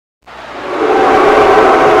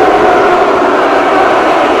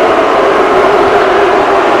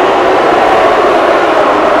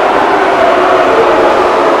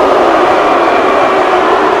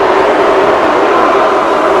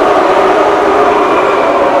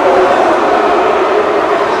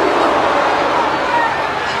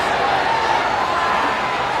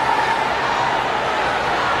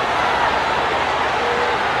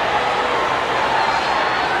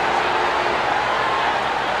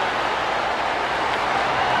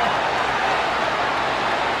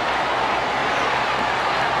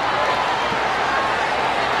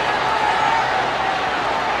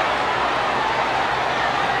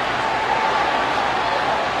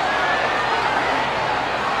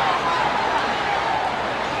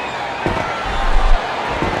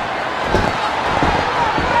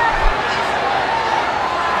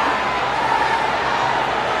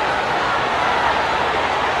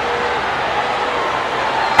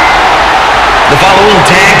following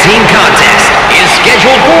tag team contest is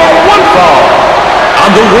scheduled for one fall. On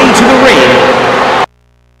the way to the ring,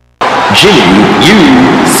 Usos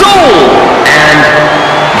and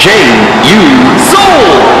Usos,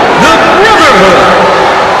 the Brotherhood.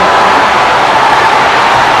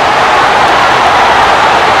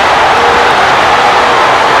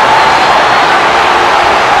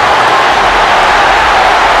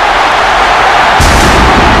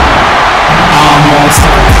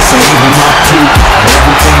 So even my peak,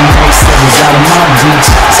 everything they said was out of my reach.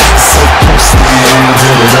 So close, man,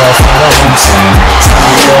 hit it off for the home team.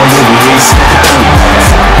 Style already ain't stepping through, man.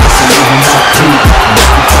 So even my peak,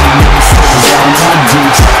 everything they said was out of my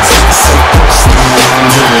reach. So close, man,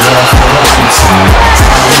 hit it off for the home team.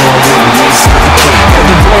 Style already ain't stepping through.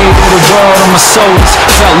 Every blade of the world on my shoulders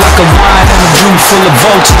felt like a lion in a room full of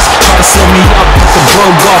vultures. Try to set me up, but the bro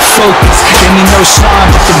got focus. Gave me no shine,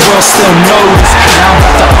 but the world still knows. Now I'm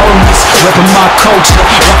at the owners, repping my culture,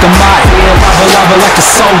 rocking my ear, lava like a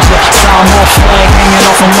soldier. Sound more flag hanging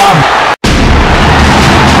off of my.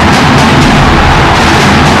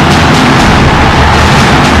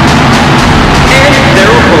 And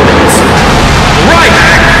their opponents,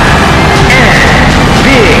 Ryback and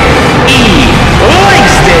Big E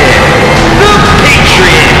Langston, the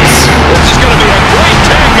Patriots. This is going to be a great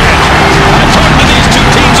tag match. I talked to these two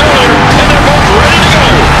teams earlier, and they're both ready to go.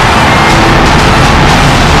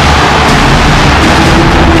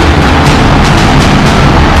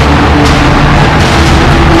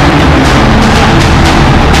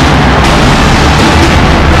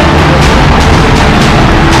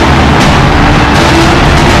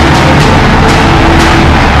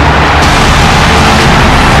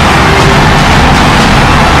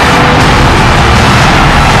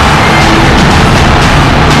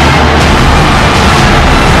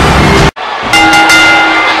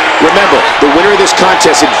 Remember, the winner of this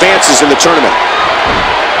contest advances in the tournament.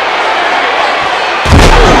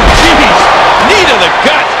 Jeez, knee to the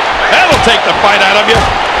gut. That'll take the fight out of you.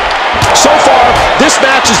 So far, this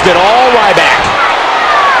match has been all Ryback.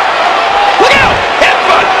 Look out!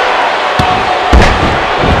 Headbutt!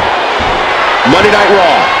 Monday Night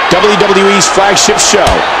Raw, WWE's flagship show,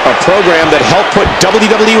 a program that helped put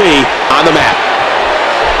WWE on the map.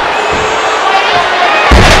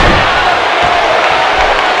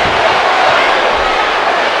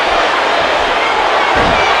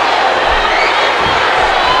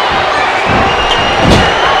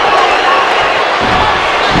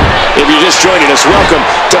 If you're just joining us, welcome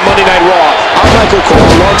to Monday Night Raw. I'm Michael Cole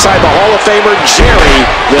alongside the Hall of Famer Jerry,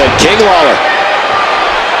 the King Lawler.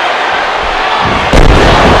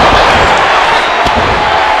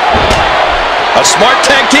 A smart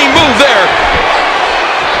tag team move there.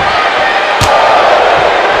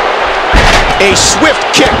 A swift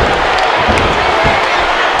kick.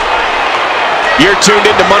 You're tuned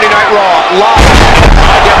into Monday Night Raw, live and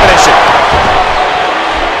high definition.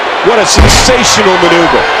 What a sensational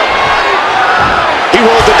maneuver. He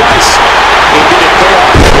rolled the dice. He did it pay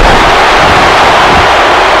off.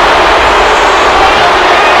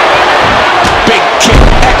 Big kick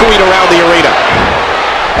echoing around the arena.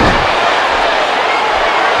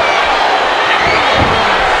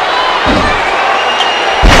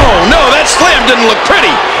 Oh no, that slam didn't look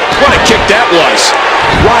pretty. What a kick that was.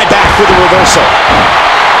 Ryback with a reversal.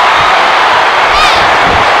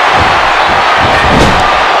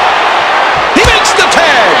 He makes the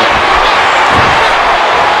tag.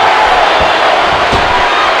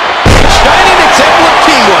 Shining example of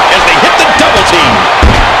teamwork as they hit the double team.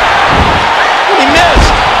 He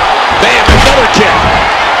missed. Bam, another kick.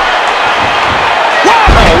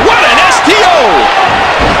 Wow, what an STO.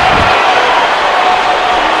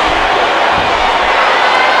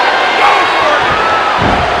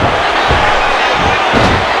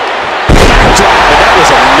 Backdrop, and that was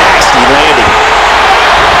a nasty landing.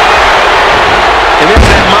 And there's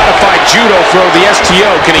that modified judo throw, the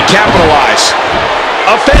STO. Can he capitalize?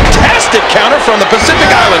 A fantastic counter from the Pacific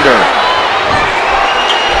Islander.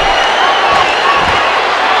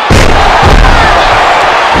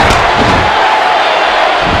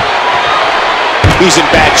 He's in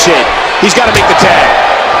bad shape. He's got to make the tag.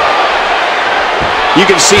 You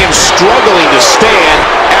can see him struggling to stand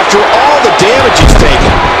after all the damage he's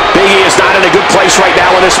taken. Big E is not in a good place right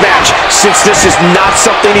now in this match. Since this is not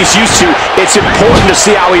something he's used to, it's important to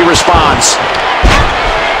see how he responds.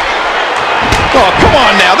 Oh, come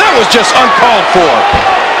on now. That was just uncalled for.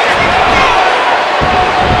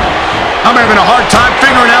 I'm having a hard time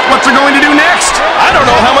figuring out what they're going to do next. I don't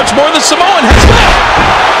know how much more the Samoan has left.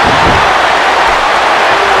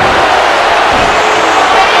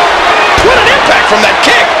 What an impact from that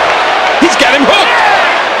kick. He's got him hooked.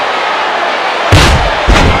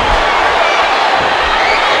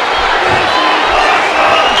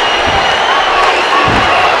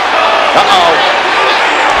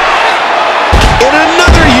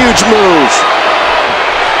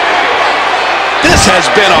 This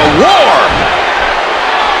has been a war.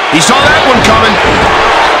 He saw that one coming.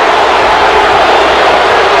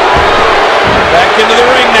 Back into the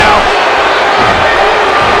ring now.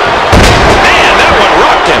 Man, that one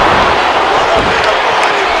rocked him.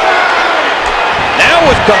 Now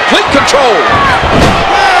with complete control.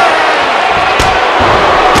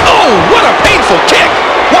 Oh, what a painful kick.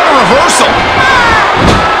 What a reversal.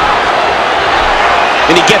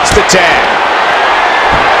 And he gets the tag.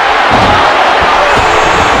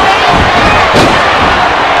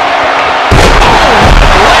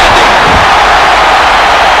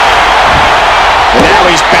 And now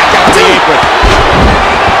he's back out the apron.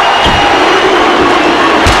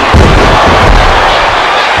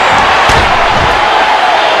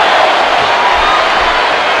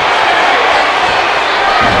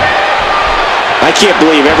 I can't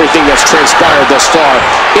believe everything that's transpired thus far.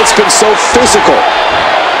 It's been so physical.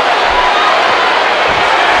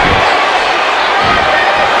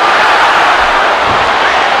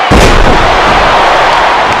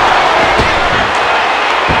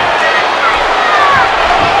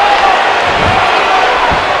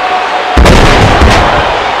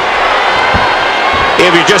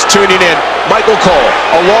 If you're just tuning in, Michael Cole,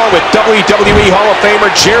 along with WWE Hall of Famer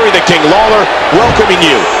Jerry the King Lawler, welcoming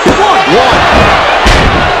you. One.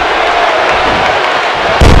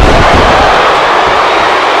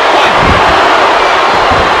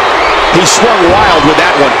 He swung wild with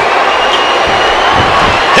that one.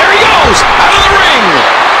 There he goes, out of the ring.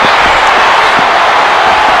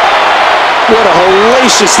 What a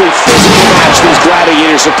hellaciously physical match these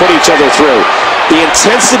gladiators have put each other through. The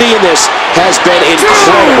intensity in this has been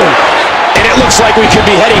incredible. And it looks like we could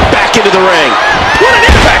be heading back into the ring. What an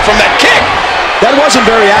impact from that kick. That wasn't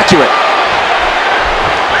very accurate.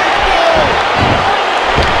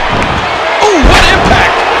 Oh, what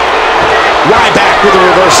impact. Ryback with a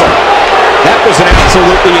reversal. That was an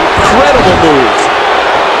absolutely incredible move.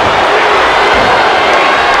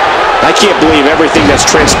 I can't believe everything that's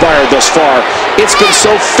transpired thus far. It's been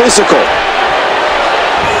so physical.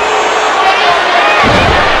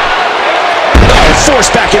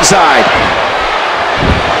 Forced back inside.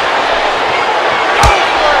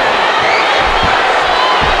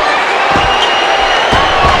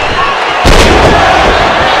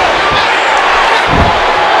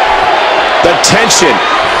 The tension,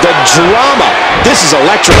 the drama. This is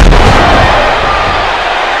electric.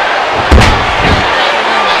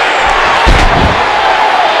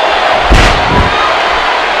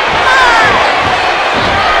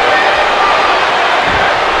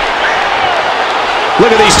 Look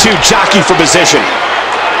at these two jockey for position.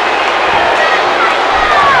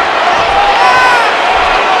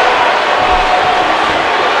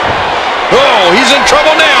 Oh, he's in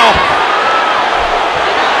trouble now.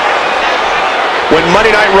 When Monday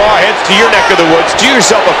Night Raw heads to your neck of the woods, do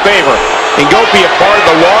yourself a favor and go be a part of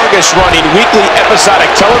the longest running weekly episodic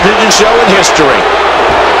television show in history.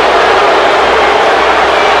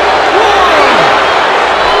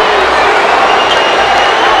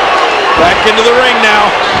 Back into the ring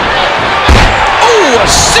now. Oh, a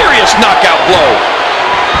serious knockout blow.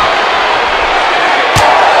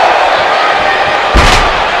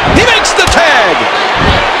 He makes the tag.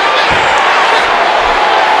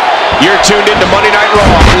 You're tuned into Monday Night Raw,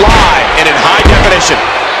 live and in high definition.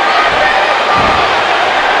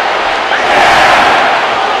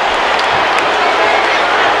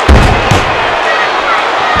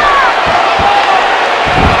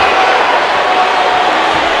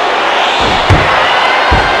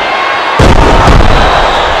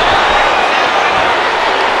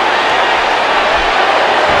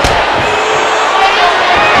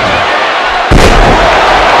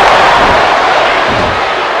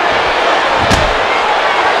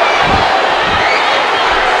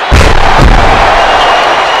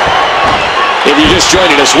 Just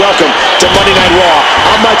joining us, welcome to Monday Night Raw.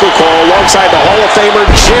 I'm Michael Cole, alongside the Hall of Famer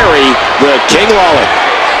Jerry the King Lawler.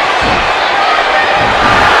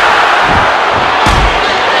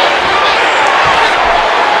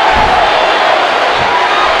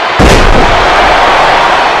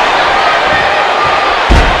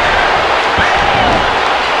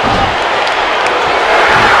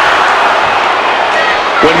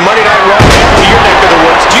 When Monday Night Raw heads to your neck of the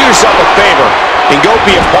woods, do yourself a favor and go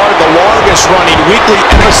be a part of the longest running weekly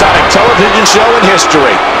episodic television show in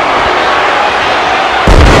history.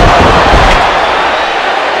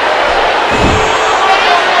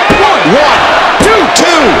 One, two,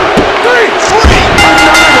 three.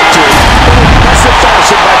 Another victory. Impressive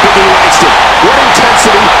fashion by Big E Langston. What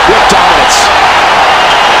intensity, what dominance.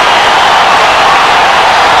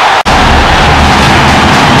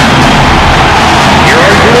 Here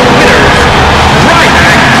are your winners,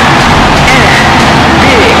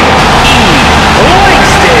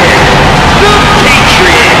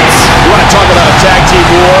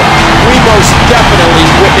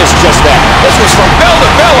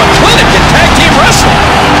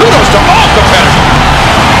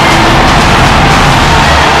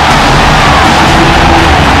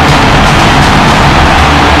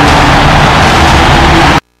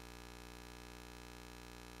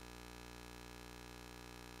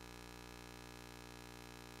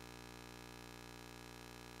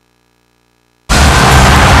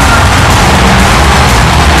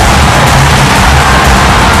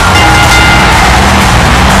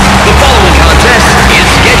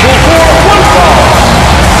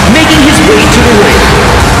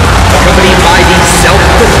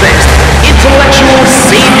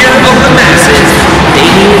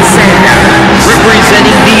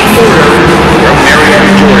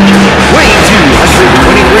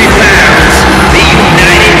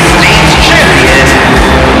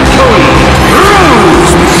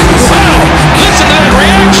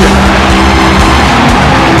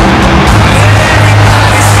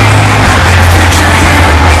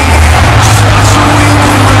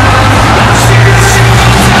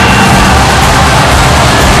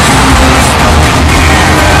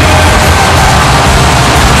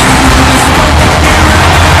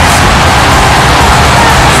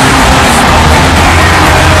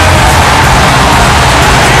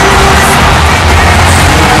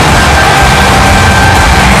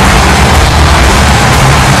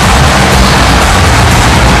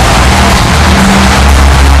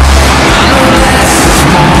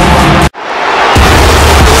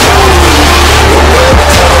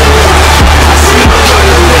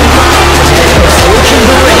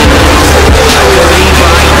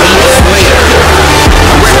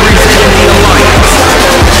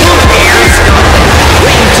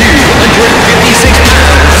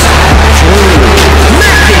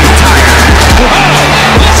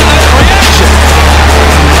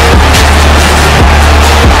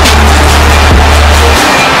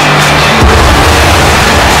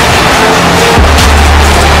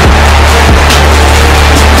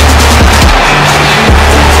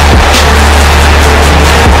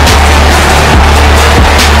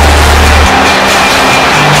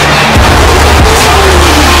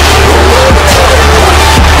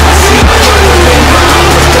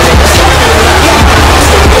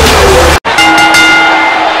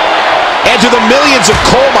 to the millions of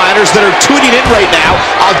coal miners that are tuning in right now,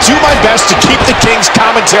 I'll do my best to keep the King's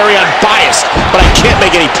commentary unbiased, but I can't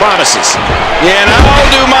make any promises. Yeah, and I'll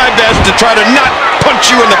do my best to try to not punch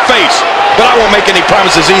you in the face, but I won't make any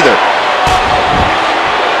promises either.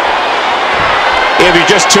 If you're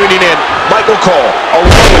just tuning in, Michael Cole,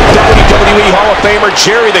 along with WWE Hall of Famer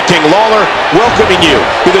Jerry the King Lawler, welcoming you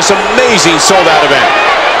to this amazing sold-out event.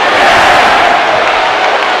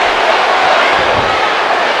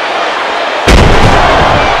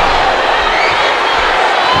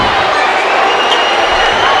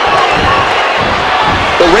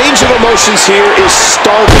 The range of emotions here is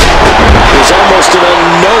startling. There's almost an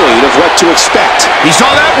unknowing of what to expect. He saw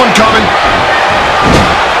that one coming.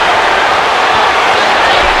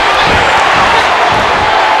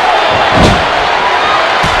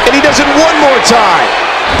 And he does it one more time.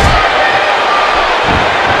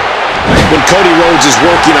 When Cody Rhodes is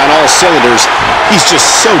working on all cylinders, he's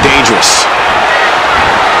just so dangerous.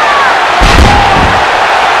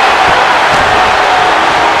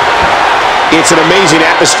 It's an amazing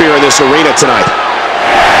atmosphere in this arena tonight.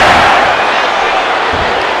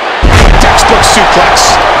 Textbook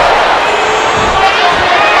suplex.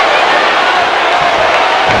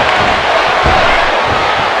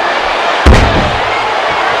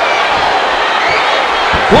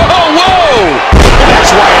 Whoa, whoa!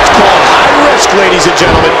 That's why it's called high risk, ladies and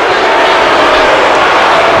gentlemen.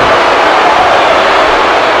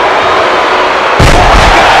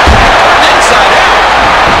 Inside out.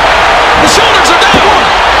 The shoulders are down.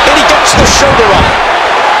 And he gets the shoulder up.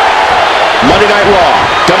 Monday Night Raw,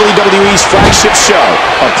 WWE's flagship show,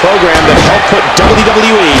 a program that helped put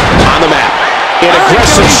WWE on the map. An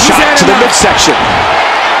aggressive shot to the midsection.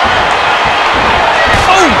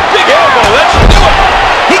 Oh, big elbow. Let's do it.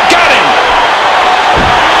 He got him.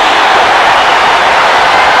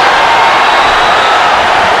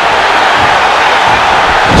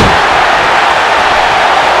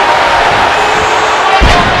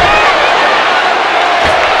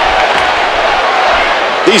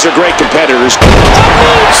 These are great competitors. There's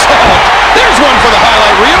one for the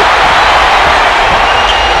highlight reel.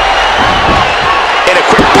 And a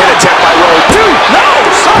quick pin attempt by Rhodes. No,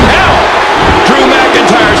 somehow. Drew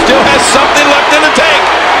McIntyre still has something left in the tank.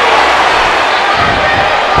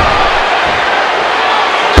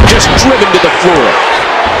 Just driven to the floor.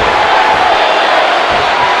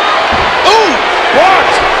 Ooh,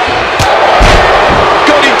 blocked.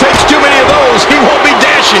 Cody takes too many of those. He won't be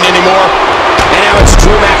dashing anymore. And now it's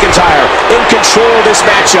Drew McIntyre in control of this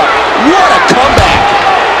matchup. What a comeback.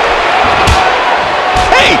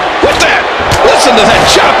 Hey, what's that? Listen to that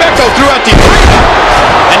chop echo throughout the arena.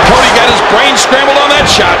 And Cody got his brain scrambled on that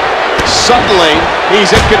shot. Suddenly,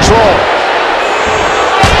 he's in control.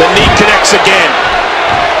 The knee connects again.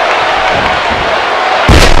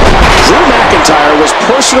 Drew McIntyre was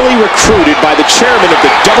personally recruited by the chairman of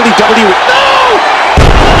the WWE. No!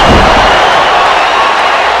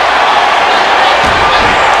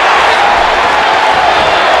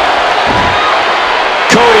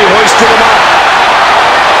 Cody hoisted him up.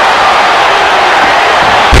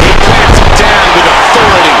 He plants him down with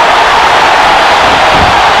authority.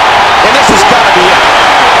 And this has got to be it.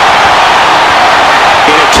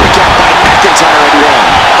 And a kick out by McIntyre at one.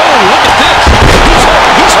 Oh, look at this.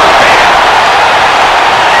 He's hurt bad.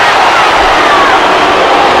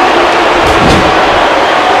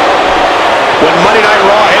 When Monday Night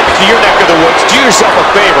Raw heads to your neck of the woods, do yourself a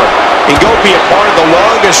favor and go be a part of the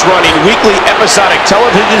longest-running weekly episodic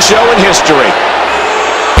television show in history.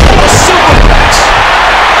 A superplex.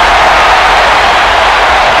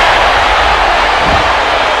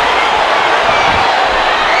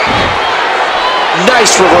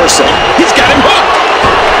 Nice reversal. He's got him hooked.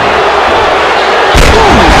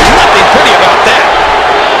 Ooh, nothing pretty about that.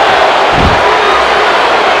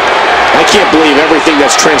 I can't believe everything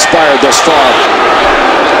that's transpired thus far.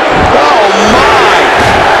 Oh, my!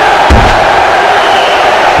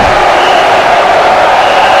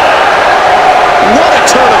 What a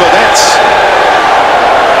turn of events.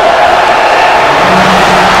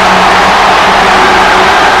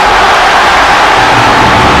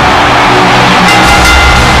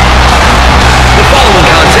 The following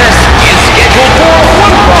contest is scheduled for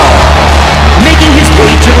one fall. Making his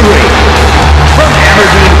way to the ring, from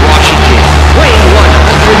Aberdeen, Washington, weighing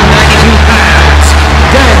 192 pounds,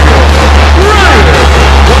 Daniel Bryan.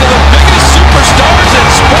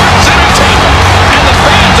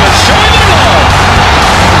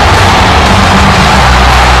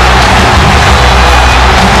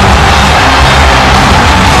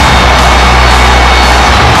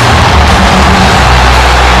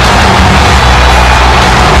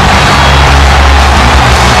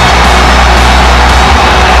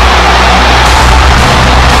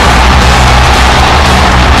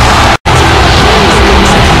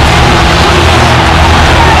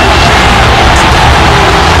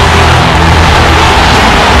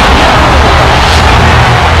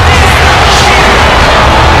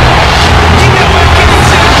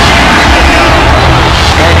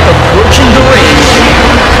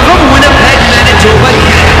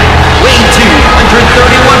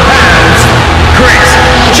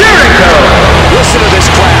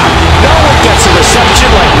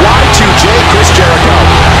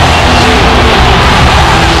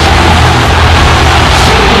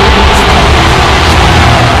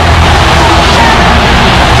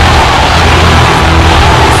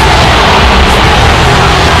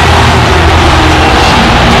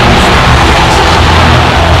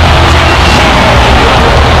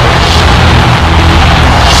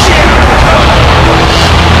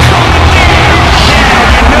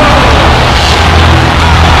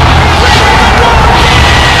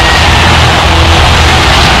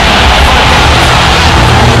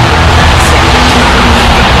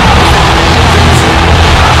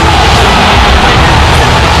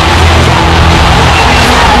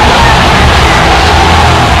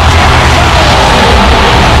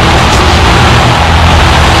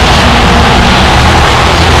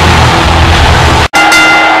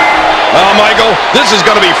 This is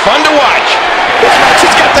going to be fun to watch. This match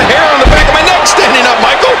has got the hair on the back of my neck standing up,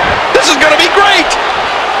 Michael. This is going to be great.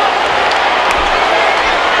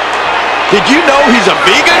 Did you know he's a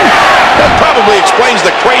vegan? That probably explains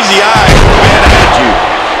the crazy eye man had you.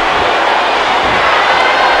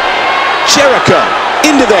 Jericho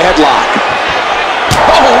into the headlock.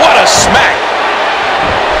 Oh, what a smack.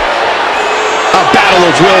 A battle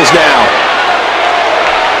of wills now.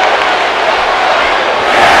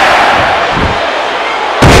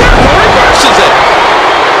 Jericho reverses it.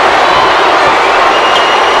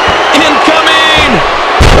 Incoming.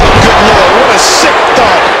 Oh, good Lord, what a sick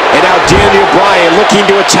thought. And now Bryan looking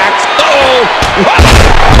to attack. Uh-oh.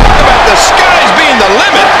 How about the skies being the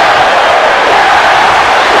limit?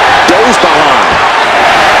 Goes behind.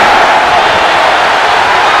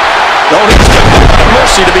 Don't expect a lot of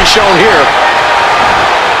mercy to be shown here.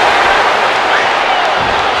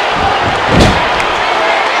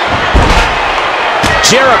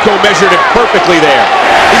 Jericho measured it perfectly there.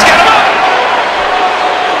 He's got him up.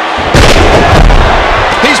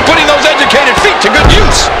 He's putting those educated feet to good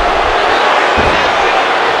use.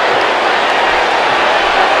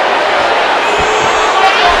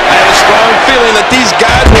 I have a strong feeling that these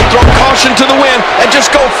guys will throw caution to the wind and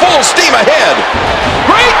just go full steam ahead.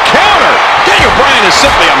 Great counter. Daniel Bryan is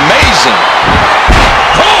simply amazing.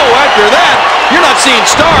 Oh, after that, you're not seeing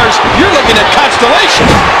stars. You're looking at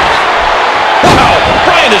constellations. Wow,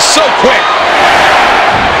 Bryan is so quick.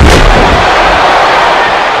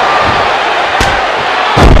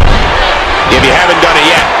 If you haven't done it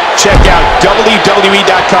yet, check out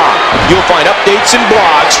WWE.com. You'll find updates and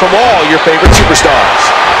blogs from all your favorite superstars.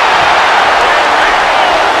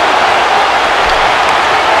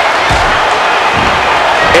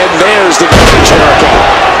 And there's the Jericho.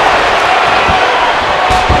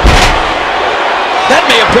 That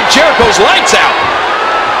may have put Jericho's lights out.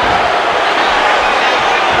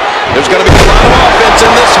 There's going to be a lot of offense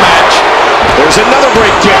in this match. There's another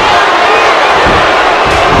break kick.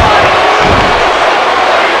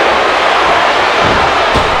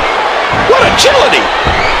 What agility!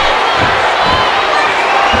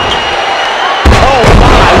 Oh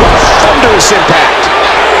my, what a thunderous impact.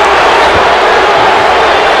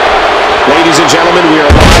 Ladies and gentlemen, we are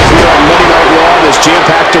live here on Monday Night Raw in this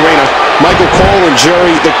jam-packed arena. Michael Cole and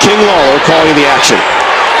Jerry, the King Lawler, calling the action.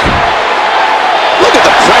 Look at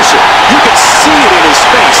the pressure. You can see it in his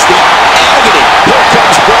face, the agony. Here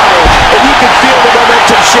comes Bryan, and you can feel the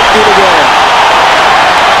momentum shifting again.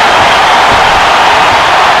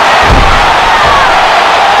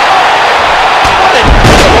 What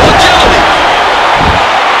incredible agility!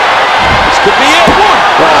 This could be it.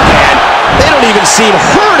 Oh, man, they don't even seem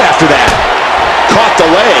hurt after that. Caught the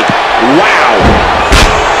leg. Wow.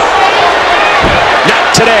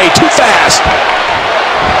 Not today. Too fast.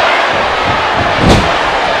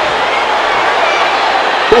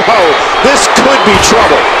 Whoa, this could be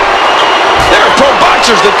trouble. There are pro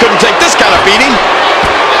boxers that couldn't take this kind of beating.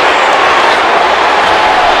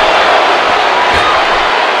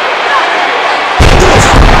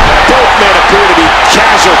 Both men appear to be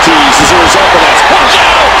casualties as a result of that. Watch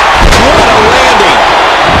out! What a landing.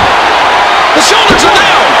 The shoulders are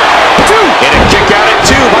down. Two. And a kick out at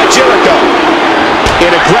two by Jericho.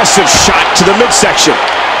 An aggressive shot to the midsection.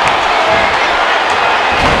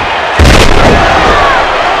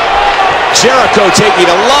 Jericho taking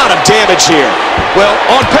a lot of damage here. Well,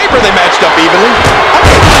 on paper they matched up evenly. I'm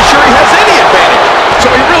not really sure he has any advantage. So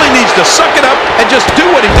he really needs to suck it up and just do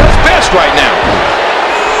what he does best right now.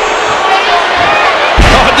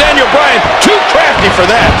 Oh, Daniel Bryan, too crafty for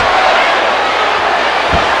that.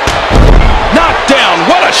 Knocked down,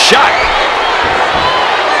 what a shot.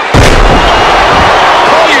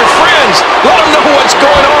 Call your friends. Let them know what's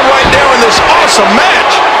going on right now in this awesome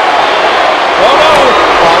match. Oh, no.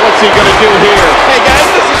 Oh, what's he going to do here? Hey, guys,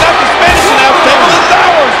 this is not the Spanish announce table. This is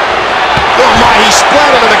ours. Oh, my, he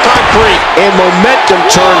splattered on the concrete. And momentum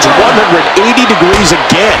turns 180 degrees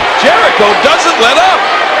again. Jericho doesn't let up.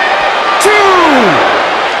 Two.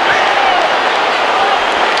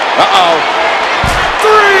 Uh-oh.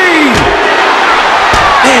 Three.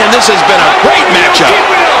 Man, this has been a great matchup.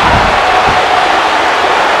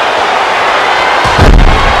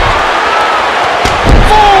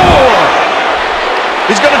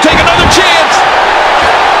 He's going to take another chance.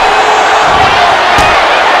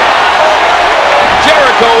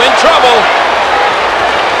 Jericho in trouble.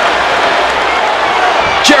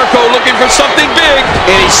 Jericho looking for something big.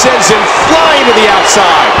 And he sends him flying to the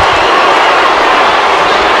outside.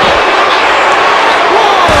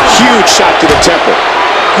 Huge shot to the temple.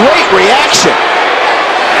 Great reaction.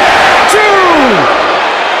 Two.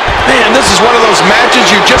 Man, Man, this is one of those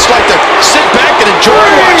matches you just like to sit back and enjoy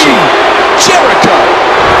watching. Jericho.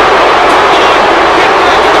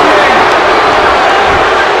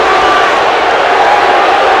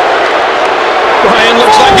 Bryan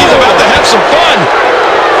looks like he's about to have some fun.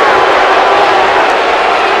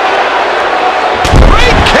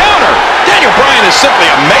 Great counter. Daniel Bryan is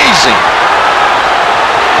simply amazing.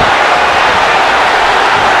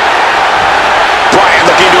 Bryan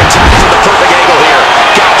looking to attack from the perfect angle here.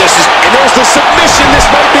 God, this is, and there's the submission. This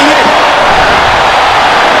might be it.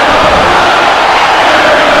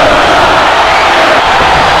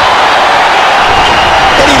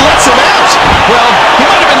 And he lets him out. Well, he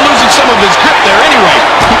might have been losing some of his grip there anyway.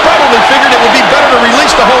 He probably figured it would be better to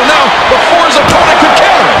release the hold now before his opponent could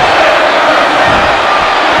counter him.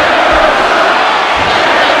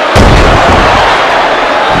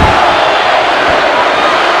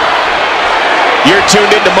 You're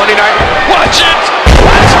tuned into Monday Night. Watch it!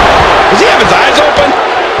 What? Does he have his eyes open?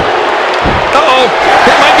 Uh-oh.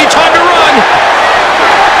 It might be time to run.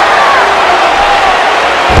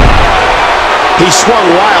 He swung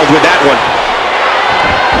wild with that one.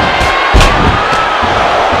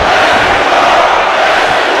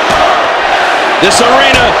 This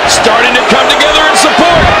arena starting to come together in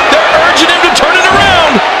support. They're urging him to turn it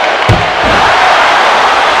around.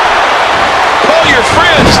 Call your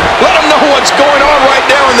friends. Let them know what's going on right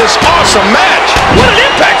now in this awesome match. What an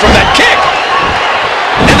impact from that kick.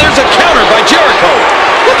 And there's a counter by Jericho.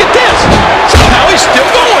 Look at this. Somehow he's still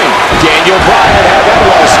going. Daniel Bryan had that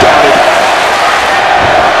well scouted.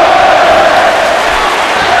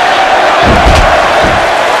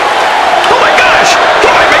 Oh my gosh. He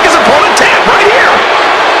might make his opponent tap right here.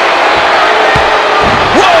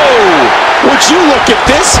 Whoa. Would you look at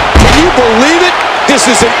this? Can you believe it? This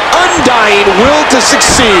is an undying will to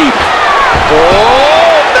succeed.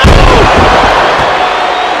 Oh, no.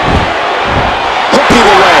 Hooking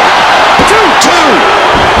away. 2-2.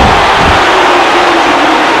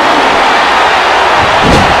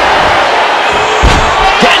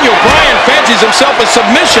 Daniel Bryan fancies himself a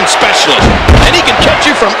submission specialist, and he can catch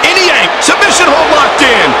you from any angle. Submission hold locked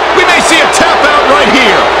in. We may see a tap out right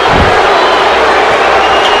here.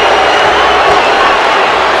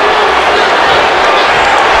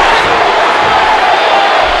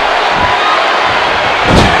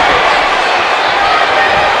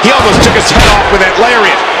 He almost took his head off with that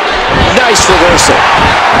lariat. Nice reversal.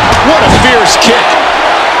 What a fierce kick.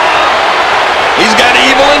 He's got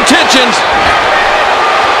evil intentions.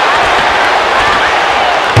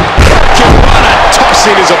 Kiwana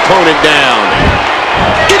tossing his opponent down.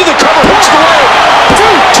 Into the cover, hooks the rope.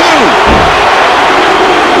 2-2.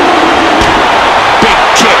 Big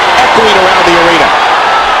kick echoing around the arena.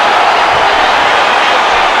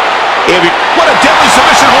 What a deadly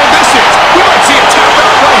submission hold this is. We might see a tap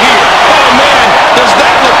out right here. Oh, man, does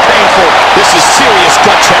that look painful. This is serious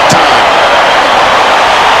gut check time.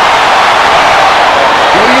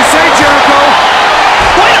 What do you say, Jericho?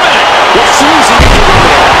 Wait a minute. Refusing to give in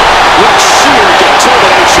there. What sheer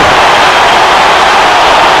determination.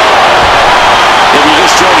 If you're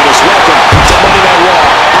just joining us, welcome to Monday Night Raw.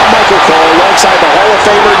 I'm Michael Cole alongside the Hall of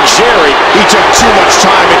Famer Jerry. He took too much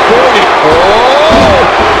time and quoted. Oh!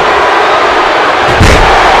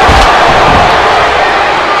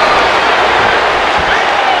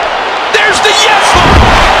 There's the yes line.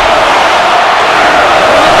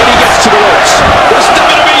 And he gets to the ropes. This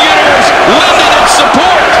WWE Universe lending its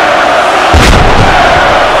support.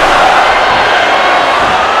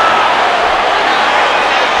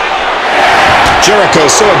 Jericho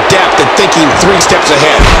so adept at thinking 3 steps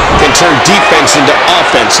ahead, can turn defense into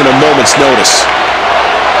offense in a moment's notice.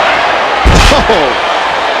 Oh.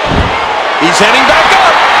 He's heading back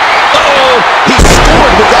up. Uh-oh. He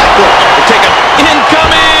scored with that one. We'll take an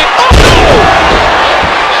incoming. Oh, no.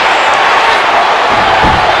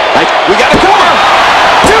 We got a cover.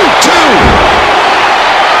 2-2.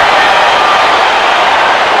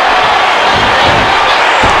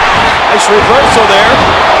 Nice reversal there.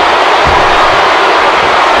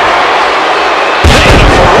 And a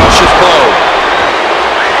ferocious blow.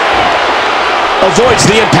 Avoids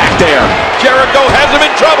the impact there. Jericho has him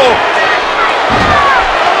in trouble.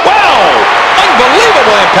 Wow!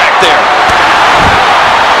 Unbelievable impact there.